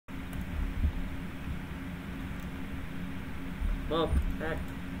Welcome back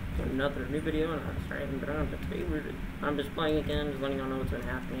to another new video, and I'm sorry I haven't been on, but today I'm just playing again, just letting y'all know what's been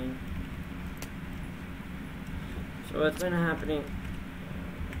happening. So what's been happening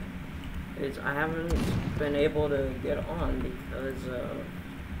is I haven't been able to get on because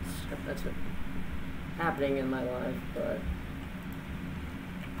that's what's happening in my life, but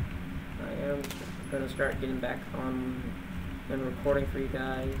I am going to start getting back on and recording for you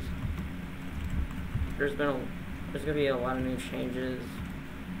guys. There's going to be a lot of new changes,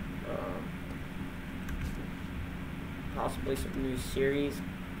 possibly some new series,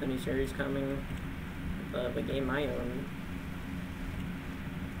 a new series coming, the game I own.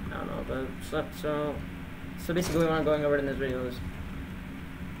 I don't know, but so basically what I'm going over in this video is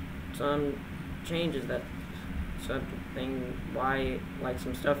some changes that something why, like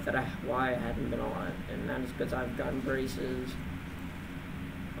some stuff that why I hadn't been on, and that is because I've gotten braces.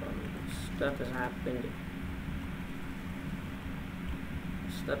 Stuff has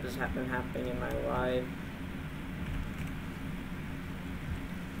been happening in my life.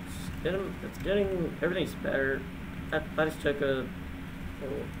 Everything's better. I just took a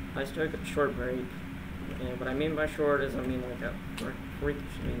short break, and what I mean by short is I mean like a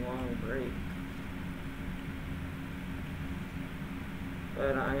freakishly long break.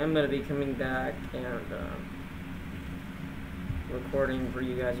 But I am going to be coming back and recording for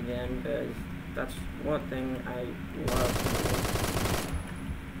you guys again, because that's one thing I love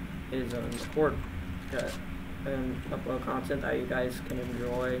is record and upload content that you guys can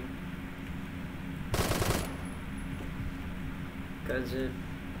enjoy, because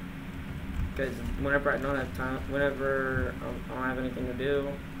whenever I don't have time, whenever I don't have anything to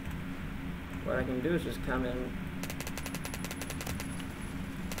do, what I can do is just come and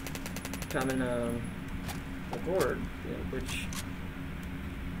record, which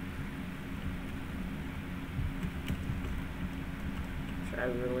I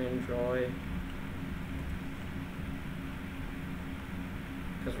really enjoy,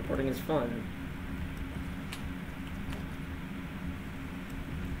 because recording is fun.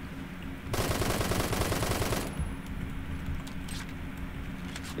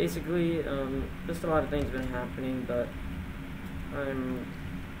 Basically, just a lot of things have been happening, but I'm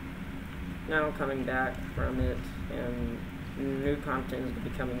now coming back from it, and new content is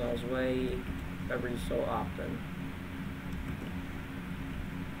becoming y'all's way every so often.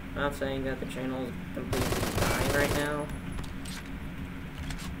 Not saying that the channel is completely dying right now,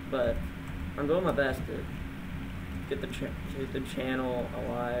 but I'm doing my best to get the channel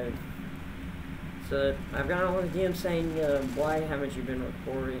alive. So I've got all the DMs saying, why haven't you been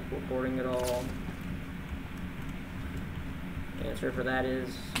recording at all? The answer for that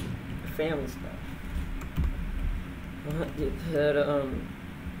is family stuff.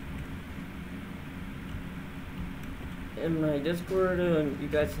 In my Discord, you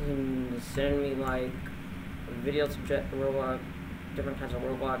guys can send me like videos of different kinds of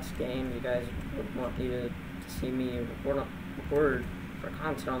Roblox games you guys would want me to see me record for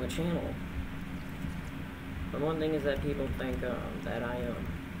content on the channel. But one thing is that people think that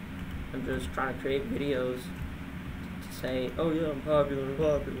I'm just trying to create videos to say, oh yeah, I'm popular.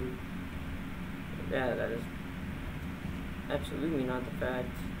 Yeah, that is absolutely not the fact.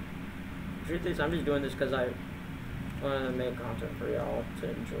 The truth is, I'm just doing this because I want to make content for y'all to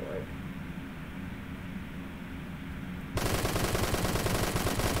enjoy.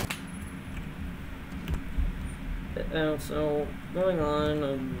 So going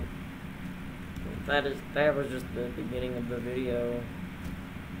on, that was just the beginning of the video.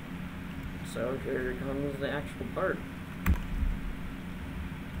 So here comes the actual part.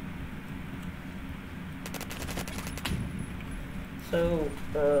 So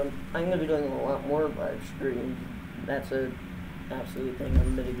I'm gonna be doing a lot more live streams. That's an absolute thing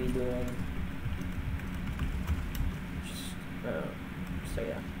I'm going to be doing. So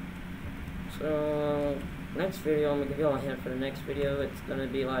yeah. So next video, I'm going to give you all a hint for the next video. It's going to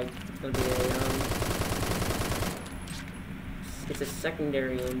be it's a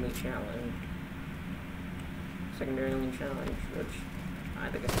secondary only challenge. Which I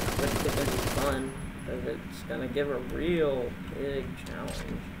think it's going to be fun, because it's going to give a real big challenge.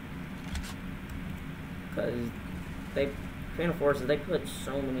 Because Channel Forces, they put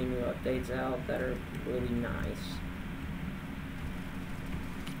so many new updates out that are really nice.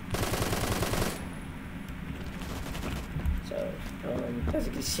 So, as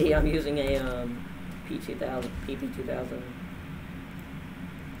you can see, I'm using a PP2000. As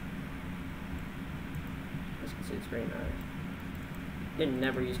you can see, it's very nice. It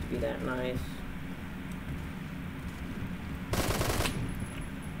never used to be that nice.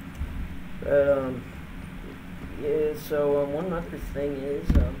 Yeah, so one other thing is,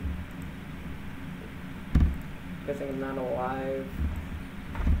 I think I'm not alive.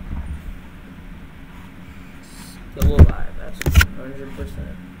 Still alive, that's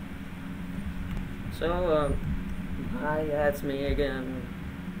 100%. So, hi, that's me again.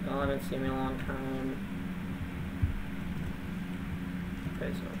 Y'all haven't seen me in a long time.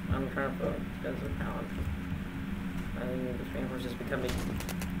 Okay, so I'm trying to put because of how I think the train horse is becoming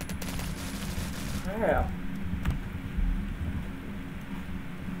crap.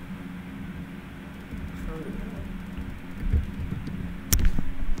 I'm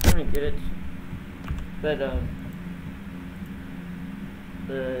trying to get it, but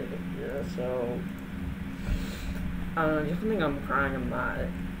yeah, so you think I'm crying? I'm not.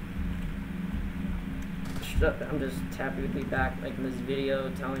 I'm just happy to be back making this video,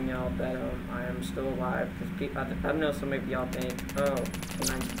 telling y'all that I am still alive. Because I know some of y'all think, oh,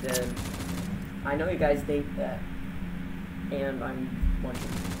 I'm dead. I know you guys think that, and I'm watching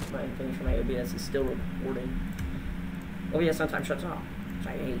my thing from my OBS is still recording. OBS sometimes shuts off, which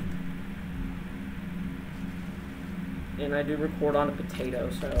I hate. And I do record on a potato,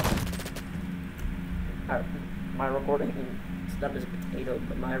 so my recording stuff is potato,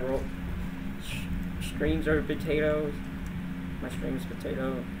 but my streams are potatoes. My stream is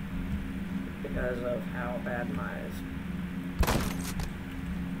potato because of how bad my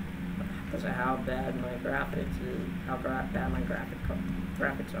graphics is, how bad my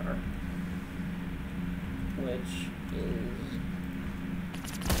graphics are, which is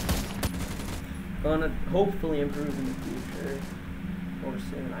gonna hopefully improve in the future, or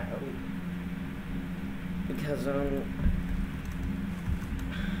soon, I hope. Because I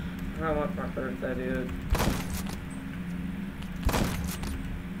want my birthday, dude.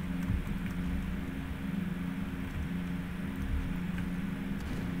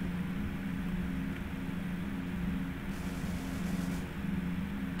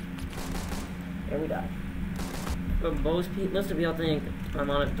 Here we die. But most of y'all think I'm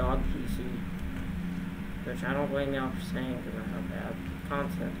on a dog PC, which I don't blame y'all for saying because I have bad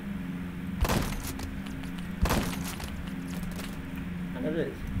content. And it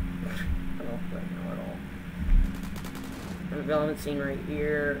is. I don't blame y'all at all. The development scene right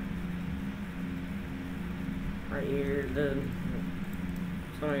here. Right here,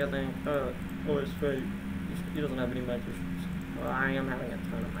 some of y'all think, oh, it's fake. He doesn't have any mic issues. Well, I am having a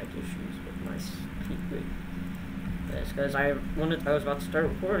ton of mic issues with my speak with this, because I was about to start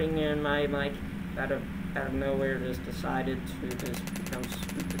recording and my mic out of nowhere just decided to just become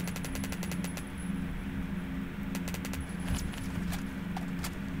stupid.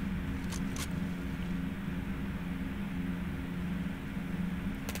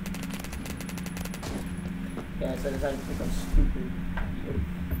 Yeah, so it decided to become stupid.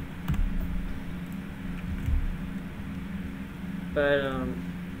 But,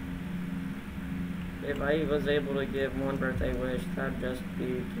 if I was able to give one birthday wish, that'd just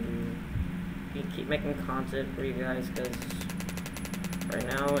be to keep making content for you guys, because right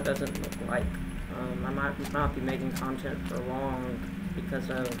now it doesn't look like, I might not be making content for long because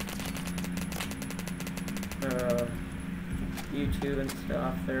of, YouTube and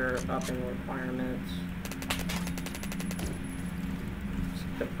stuff. They're upping requirements.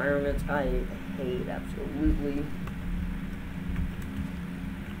 Requirements I hate, absolutely.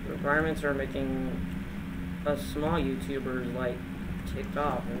 Requirements are making us small YouTubers like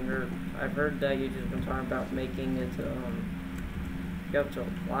TikTok, and I've heard that YouTube's been talking about making it you have to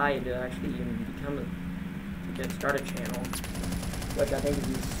apply to actually even start a channel, which I think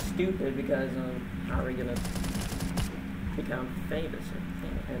is stupid, because how are we gonna become famous?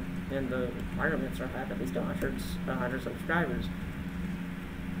 And the requirements are have at least 100 subscribers.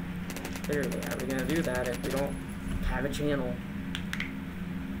 Clearly, how are we gonna do that if we don't have a channel?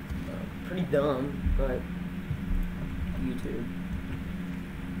 Pretty dumb, but YouTube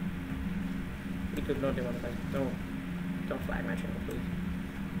don't do anything. Don't flag my channel, please.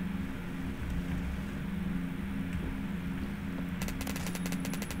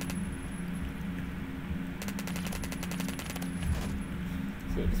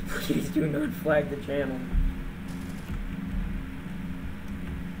 Please do not flag the channel.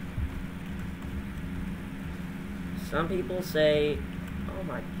 Some people say, oh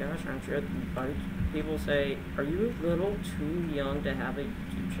my gosh, I'm sure people say, are you a little too young to have a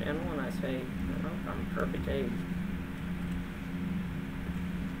YouTube channel? And I say, no, I'm perfect age.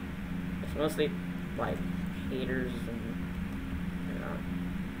 It's mostly like haters, and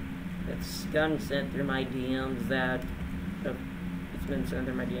it's gotten sent through my DMs that it's been sent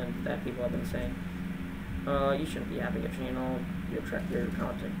through my DMs that people have been saying, you shouldn't be having a channel, your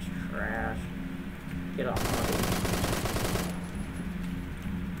content's trash. get a hobby.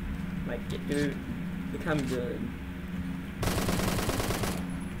 Like, dude, become good.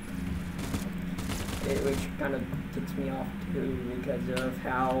 Which kind of ticks me off too, because of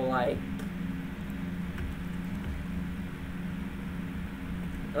how, like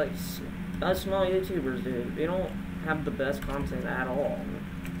us small YouTubers, dude, we don't have the best content at all.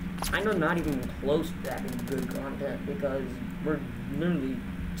 I know, not even close to having good content, because we're literally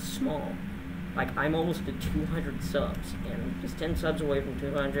small. Like, I'm almost at 200 subs, and just 10 subs away from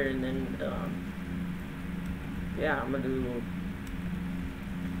 200, and then, yeah, I'm gonna do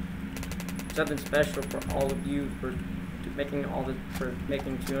something special for all of you for making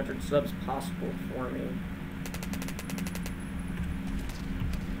 200 subs possible for me.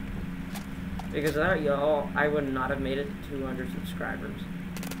 Because without y'all, I would not have made it to 200 subscribers.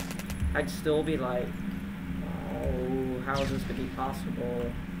 I'd still be like, oh, how is this to be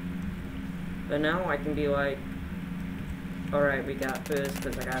possible? But now I can be like, alright, we got this,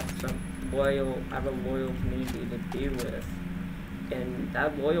 because I have a loyal community to be with. And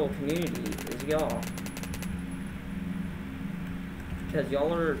that loyal community is y'all. Because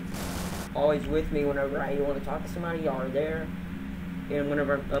y'all are always with me whenever I want to talk to somebody, y'all are there. And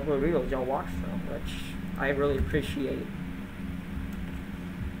whenever I upload reels, y'all watch them, which I really appreciate.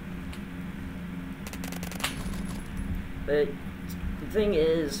 But the thing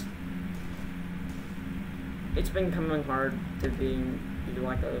is, it's been coming hard to do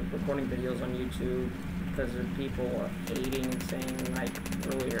recording videos on YouTube because of people hating and saying like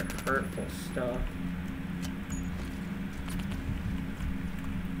really hurtful stuff.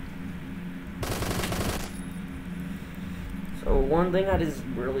 So one thing I just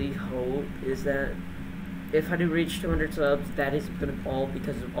really hope is that if I do reach 200 subs, that is gonna all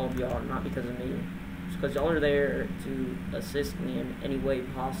because of all of y'all, not because of me. It's because y'all are there to assist me in any way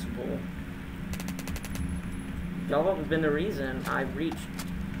possible. Y'all have been the reason I've reached.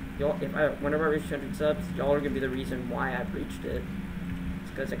 Whenever I reach 200 subs, y'all are gonna be the reason why I've reached it. It's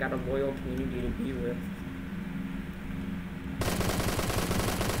because I got a loyal community to be with.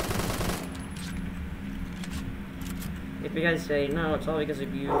 If you guys say, no, it's all because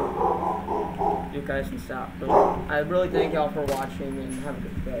of you, you guys can stop. But I really thank y'all for watching, and have a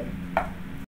good day.